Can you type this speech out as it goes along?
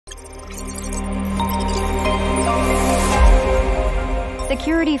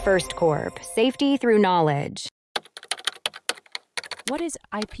Security First Corp. Safety through knowledge. What is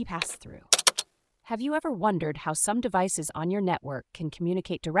IP Passthrough? Have you ever wondered how some devices on your network can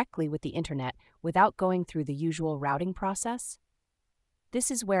communicate directly with the internet without going through the usual routing process?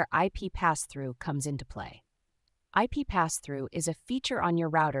 This is where IP Passthrough comes into play. IP Passthrough is a feature on your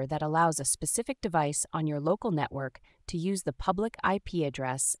router that allows a specific device on your local network to use the public IP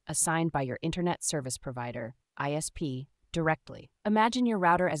address assigned by your Internet Service Provider, ISP, directly. Imagine your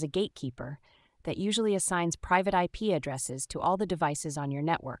router as a gatekeeper that usually assigns private IP addresses to all the devices on your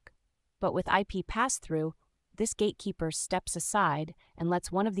network. But with IP Passthrough, this gatekeeper steps aside and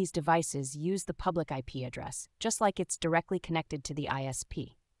lets one of these devices use the public IP address, just like it's directly connected to the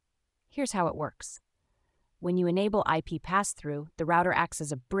ISP. Here's how it works. When you enable IP Passthrough, the router acts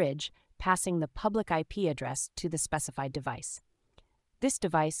as a bridge, passing the public IP address to the specified device. This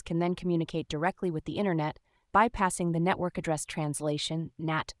device can then communicate directly with the internet, bypassing the network address translation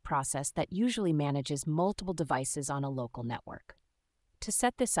 (NAT) process that usually manages multiple devices on a local network. To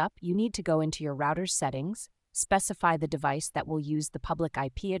set this up, you need to go into your router's settings, specify the device that will use the public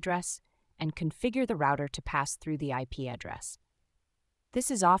IP address, and configure the router to pass through the IP address. This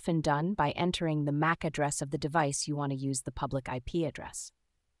is often done by entering the MAC address of the device you want to use the public IP address.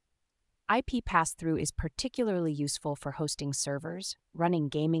 IP Passthrough is particularly useful for hosting servers, running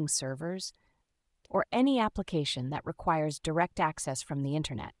gaming servers, or any application that requires direct access from the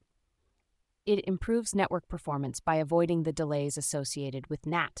internet. It improves network performance by avoiding the delays associated with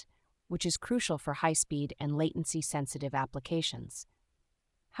NAT, which is crucial for high-speed and latency-sensitive applications.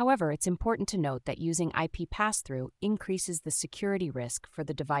 However, it's important to note that using IP Passthrough increases the security risk for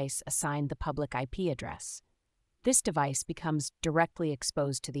the device assigned the public IP address. This device becomes directly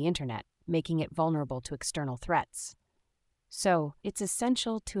exposed to the internet, making it vulnerable to external threats. So, it's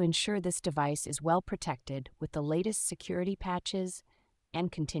essential to ensure this device is well protected with the latest security patches and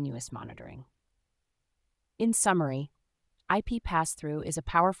continuous monitoring. In summary, IP Passthrough is a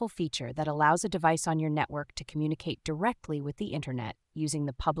powerful feature that allows a device on your network to communicate directly with the internet using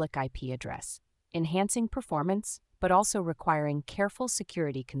the public IP address, enhancing performance but also requiring careful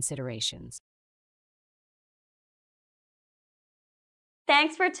security considerations.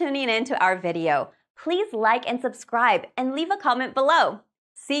 Thanks for tuning in to our video. Please like and subscribe and leave a comment below.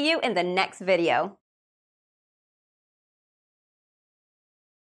 See you in the next video.